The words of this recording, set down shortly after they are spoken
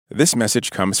This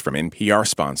message comes from NPR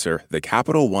sponsor, the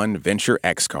Capital One Venture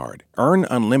X Card. Earn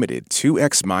unlimited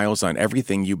 2x miles on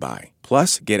everything you buy.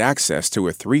 Plus, get access to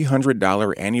a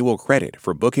 $300 annual credit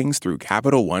for bookings through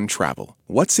Capital One Travel.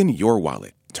 What's in your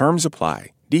wallet? Terms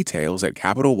apply. Details at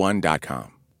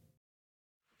CapitalOne.com.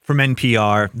 From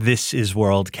NPR, this is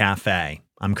World Cafe.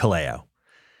 I'm Kaleo.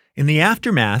 In the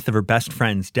aftermath of her best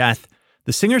friend's death,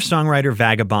 the singer-songwriter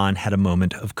Vagabon had a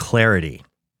moment of clarity.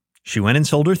 She went and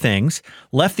sold her things,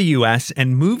 left the U.S.,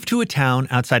 and moved to a town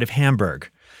outside of Hamburg.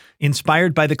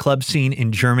 Inspired by the club scene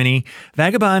in Germany,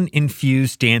 Vagabon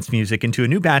infused dance music into a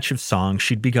new batch of songs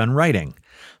she'd begun writing.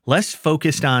 Less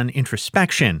focused on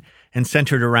introspection and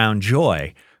centered around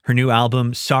joy, her new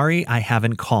album, Sorry I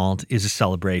Haven't Called, is a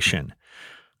celebration.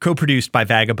 Co-produced by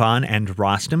Vagabon and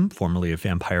Rostam, formerly of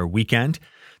Vampire Weekend,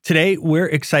 today we're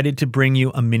excited to bring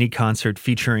you a mini concert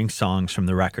featuring songs from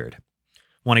the record.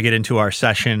 Want to get into our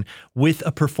session with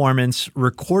a performance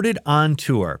recorded on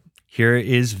tour. Here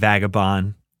is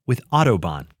Vagabon with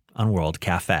Autobahn on World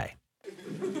Cafe.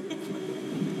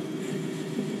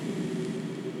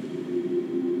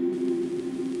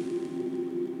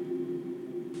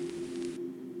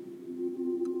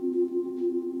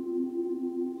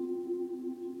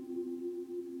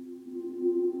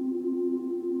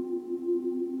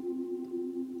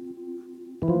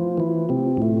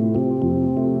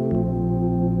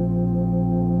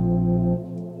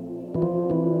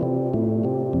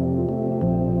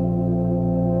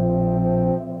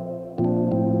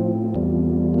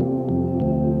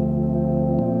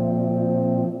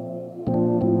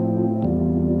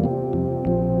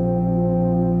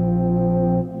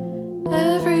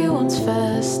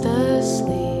 Fast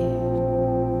asleep.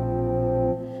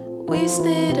 We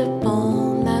stayed up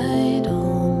all night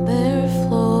on their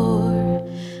floor.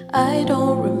 I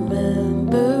don't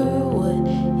remember what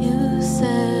you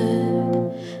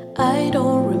said. I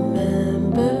don't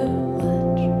remember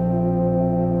much.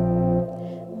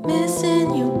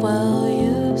 Missing you while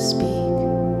you speak.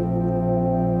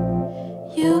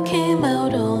 You came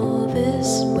out all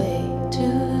this way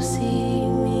to see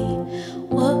me.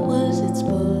 What was it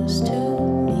supposed to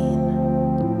mean?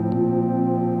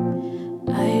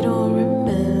 I don't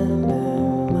remember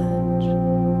much.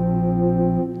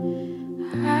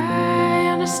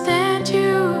 I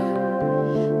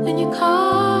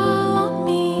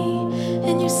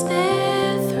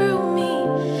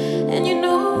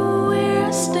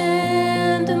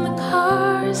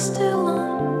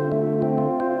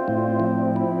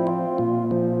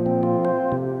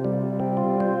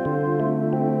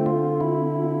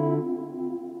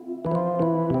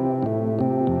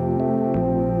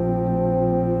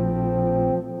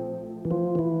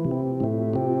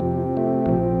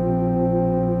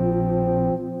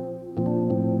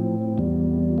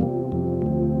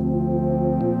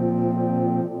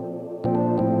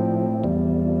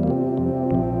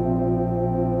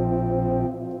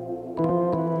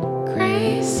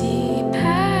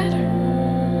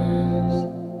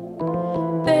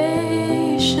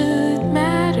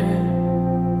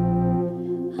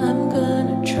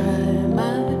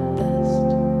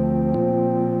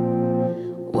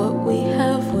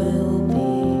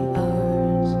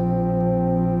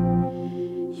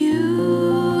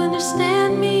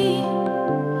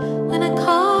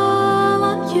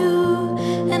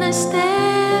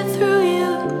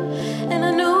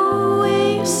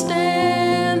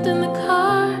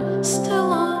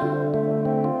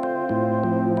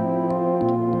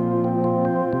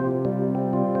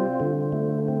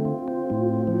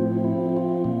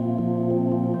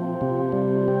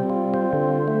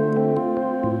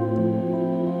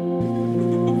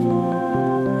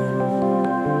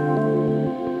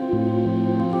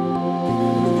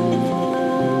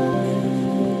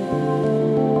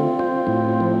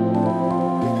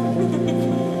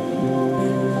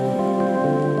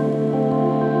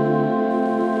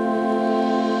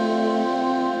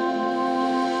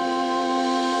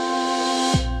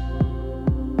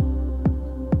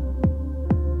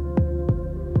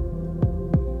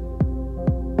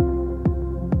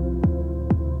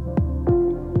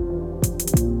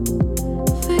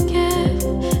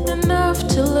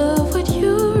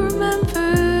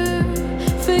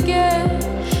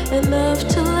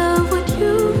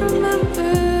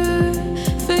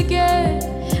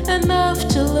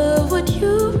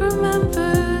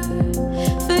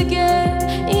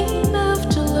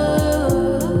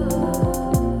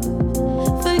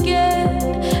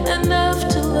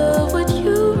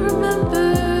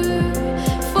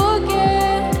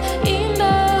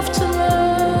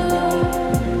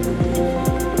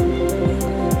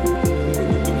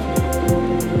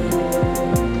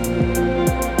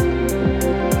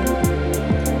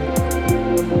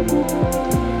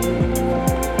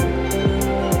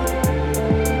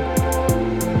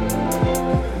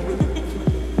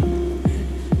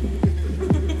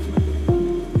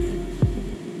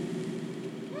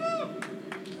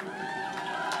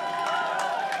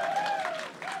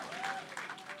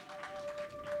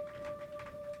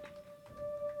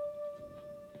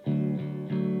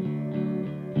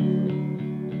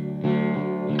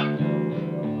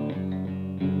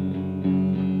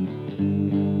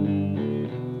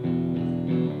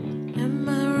Am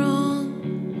I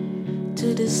wrong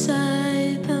to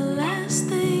decide the last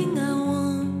thing I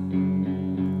want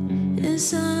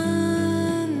is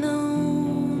unknown?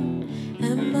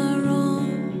 Am I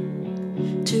wrong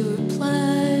to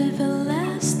reply the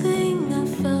last thing I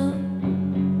felt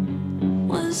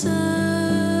was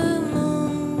alone?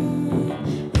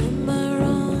 Am I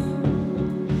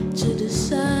wrong to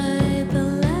decide the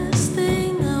last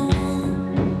thing I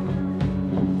want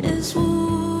is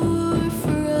war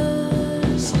for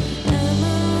us? Am I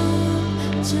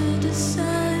wrong to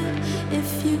decide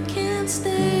if you can't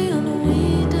stay on the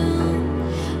way down?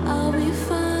 I'll be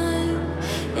fine,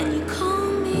 and you call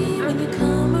me when you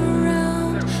come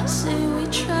around. Say we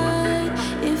tried.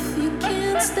 If you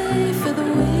can't stay for the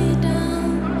way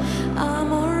down,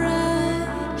 I'm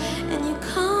alright. And you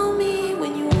call me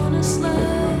when you wanna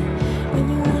slide, when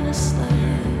you wanna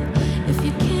slide. If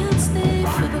you can't stay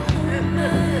for the whole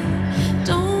night,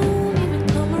 don't even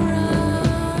come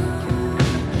around.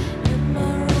 Am I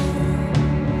wrong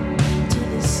to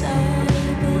decide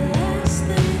the last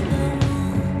thing I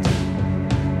want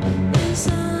is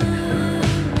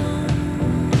unknown?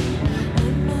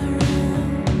 Am I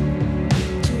wrong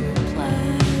to reply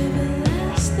the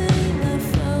last thing I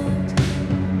felt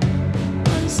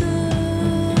was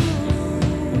alone?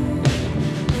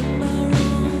 Am I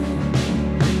wrong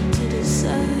to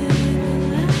decide the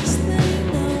last thing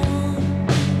I want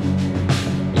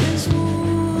is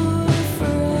war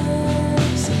for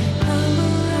us? I'm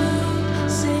around,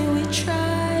 say we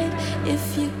tried.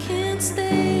 If you can't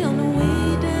stay on the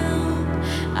way down,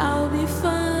 I'll be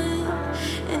fine.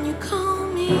 And you call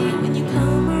me when you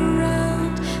come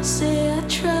around. Say I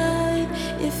tried.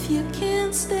 If you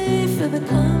can't stay for the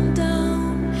come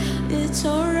down, it's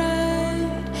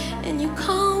alright. And you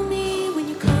call me when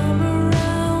you come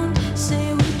around.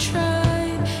 Say we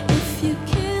tried. If you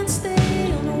can't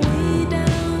stay on the way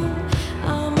down,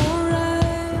 I'm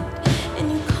alright.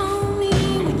 And you call me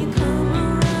when you come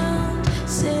around.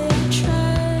 Say I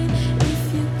tried.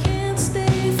 If you can't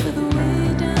stay for the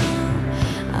way down,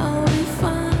 I'll be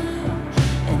fine.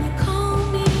 And you call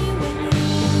me when you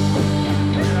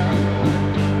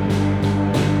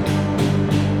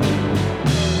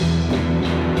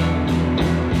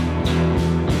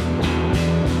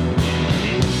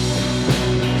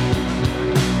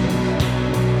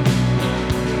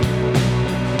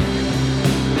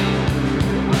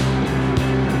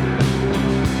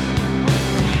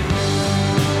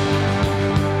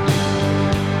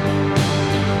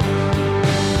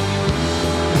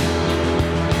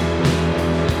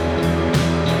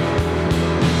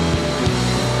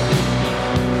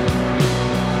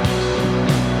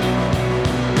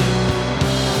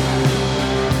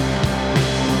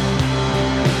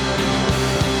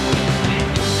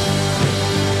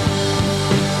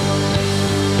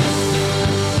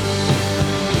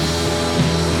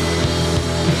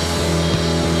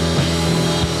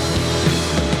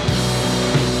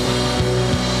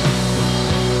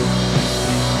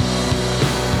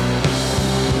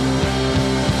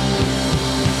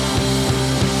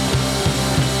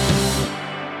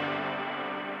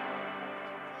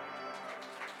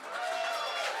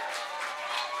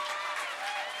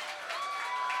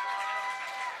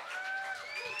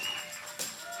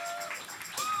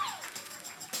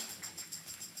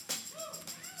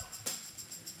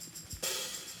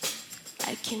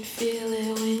I can feel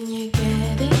it when you're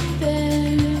getting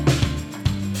there.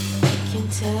 I can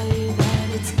tell you that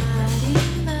it's not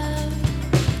enough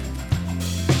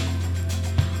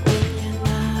when you're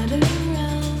not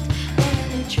around,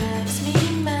 and it drives me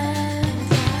mad.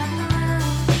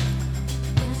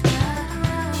 It's not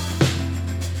around.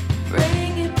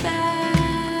 Bring it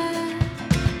back,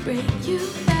 bring you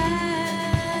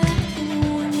back, and you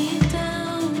want me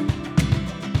down.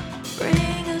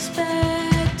 Bring us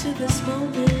back to this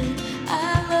moment. I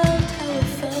loved how it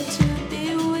felt to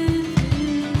be with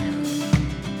you.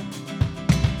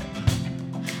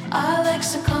 Our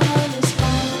lexicon is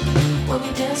gone when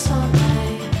we dance all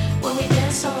night, when we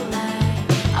dance all night.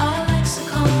 Our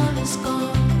lexicon is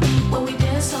gone when we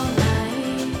dance all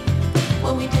night,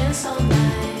 when we dance all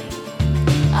night.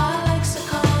 Our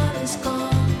lexicon is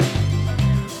gone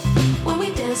when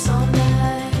we dance all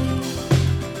night.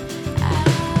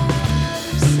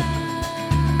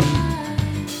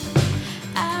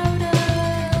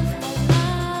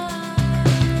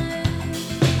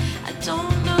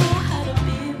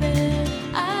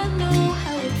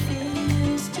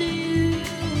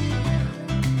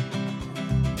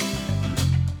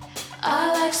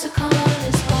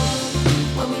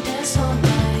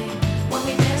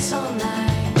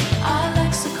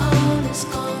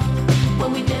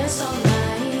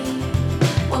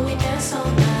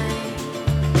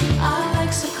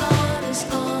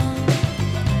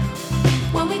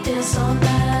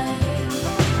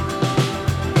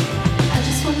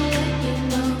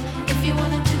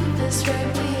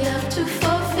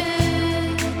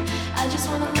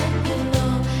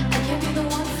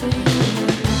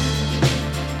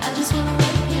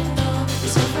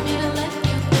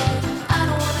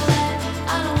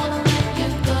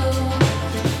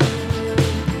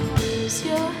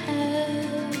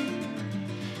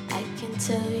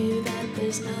 tell you that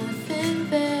there's nothing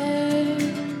there.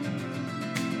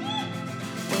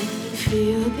 When you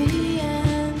feel the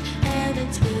end and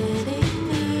it's getting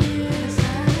near,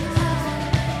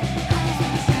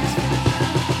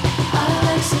 our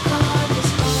lexicon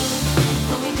is gone.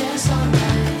 When we dance all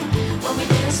night, when we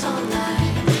dance all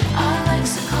night, our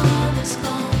lexicon is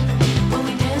gone. When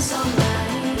we dance all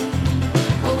night,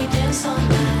 when we dance all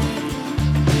night,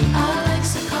 our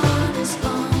lexicon is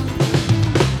gone.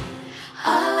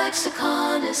 Our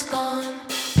lexicon is gone.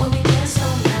 When we dance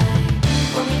all night,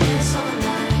 when we dance all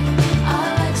night, our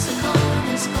lexicon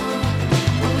is gone.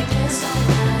 When we dance all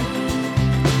night,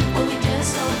 when we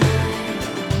dance all night,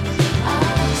 our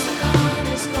lexicon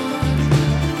is gone.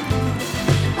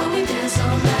 When we dance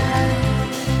all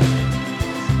night.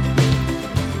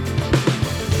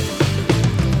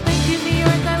 Thank you, New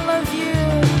York, I love you.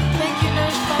 Thank you,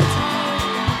 Nashville Time.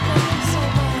 Thank you so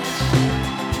much.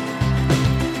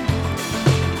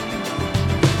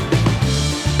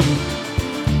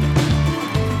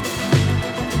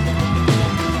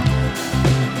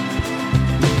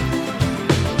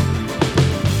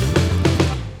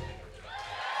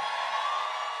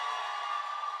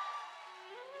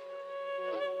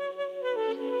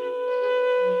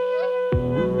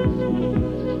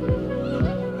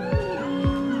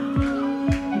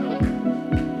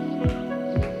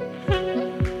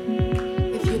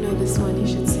 If you know this one, you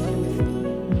should sing it with me.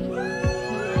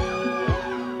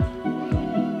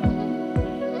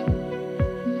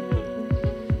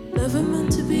 Never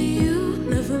meant to be you,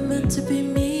 never meant to be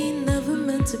me, never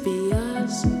meant to be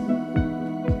us.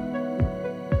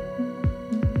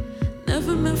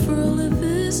 Never meant for all of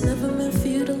this, never meant for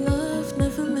you to love,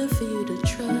 never meant for you to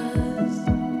trust.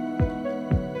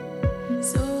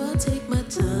 So I'll take my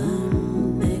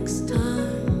time next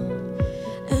time,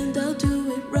 and I'll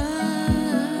do it right.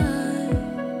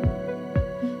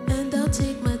 And I'll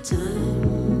take my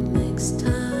time next time.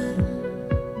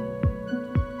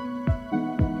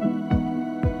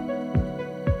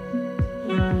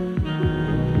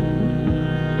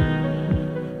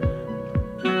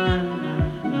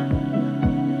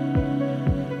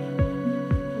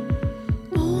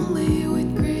 Only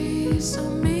with grace I'll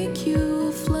make you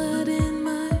a flood in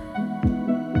my.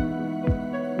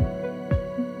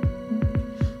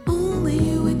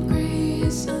 Only with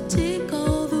grace I'll take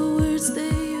all the words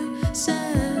that you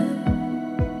said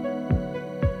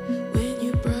when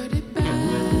you brought it back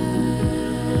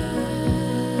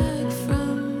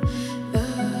from the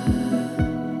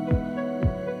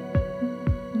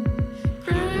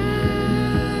ground.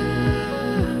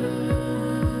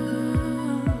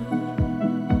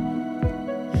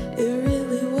 It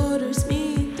really waters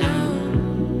me down.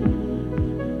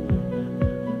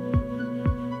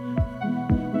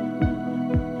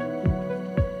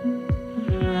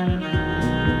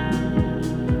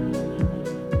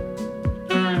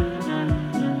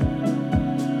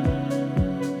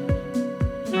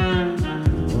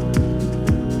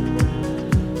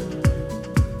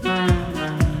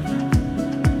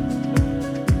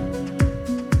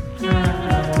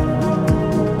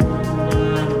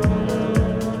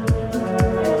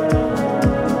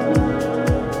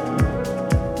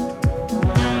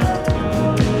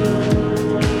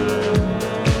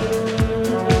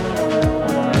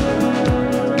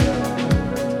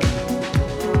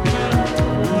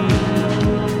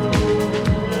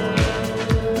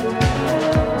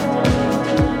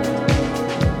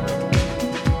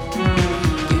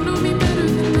 You know me better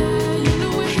than that. You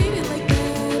know I hate it like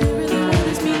that. It really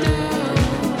waters me down.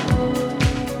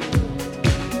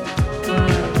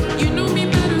 You know me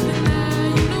better than that.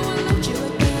 You know I loved you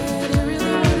like that. It really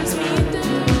waters me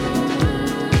down.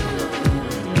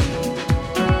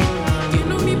 You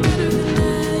know me better than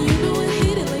that. You know I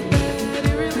hate it like that.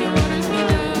 It really waters me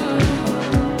down.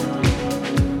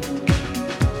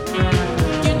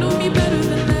 You know me better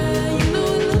than that. You know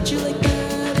I loved you like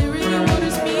that. It really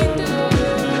waters me down.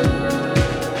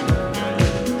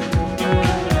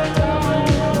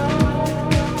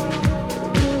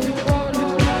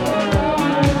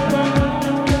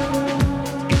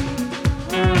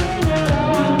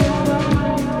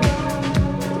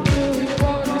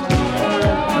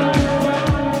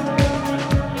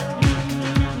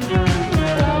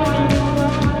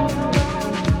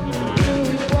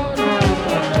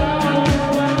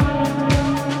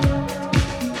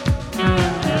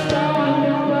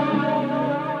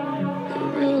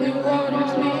 Really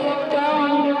waters me down.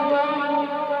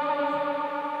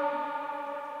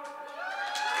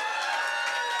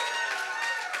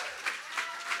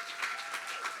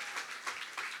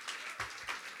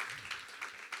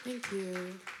 Thank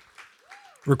you.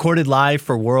 Recorded live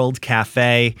for World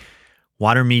Cafe.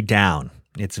 Water Me Down.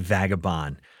 It's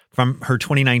Vagabon from her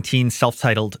 2019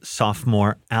 self-titled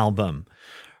sophomore album.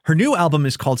 Her new album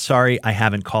is called Sorry I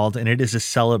Haven't Called, and it is a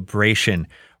celebration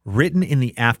written in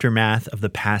the aftermath of the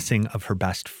passing of her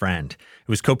best friend. It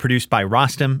was co-produced by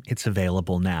Rostam. It's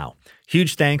available now.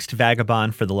 Huge thanks to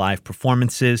Vagabon for the live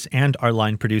performances and our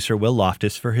line producer Will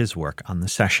Loftus for his work on the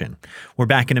session. We're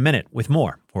back in a minute with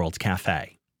more World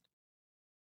Cafe.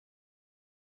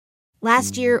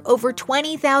 Last year, over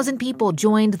 20,000 people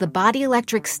joined the Body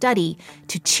Electric study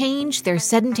to change their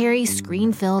sedentary,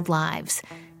 screen-filled lives.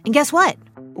 And guess what?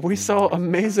 We saw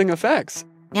amazing effects.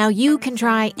 Now you can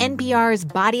try NPR's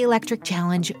Body Electric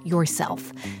Challenge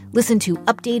yourself. Listen to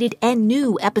updated and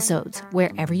new episodes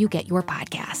wherever you get your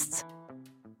podcasts.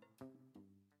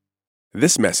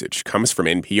 This message comes from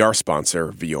NPR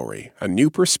sponsor Vuori, a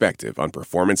new perspective on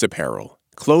performance apparel.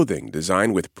 Clothing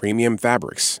designed with premium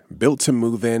fabrics, built to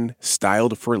move in,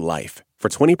 styled for life. For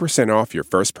 20% off your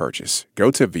first purchase,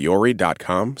 go to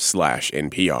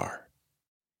vuori.com/NPR.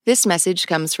 This message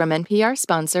comes from NPR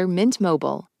sponsor Mint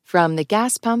Mobile. From the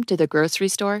gas pump to the grocery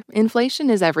store, inflation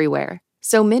is everywhere.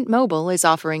 So Mint Mobile is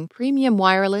offering premium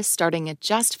wireless starting at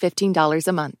just $15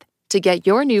 a month. To get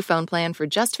your new phone plan for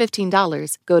just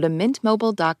 $15, go to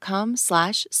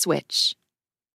mintmobile.com/switch.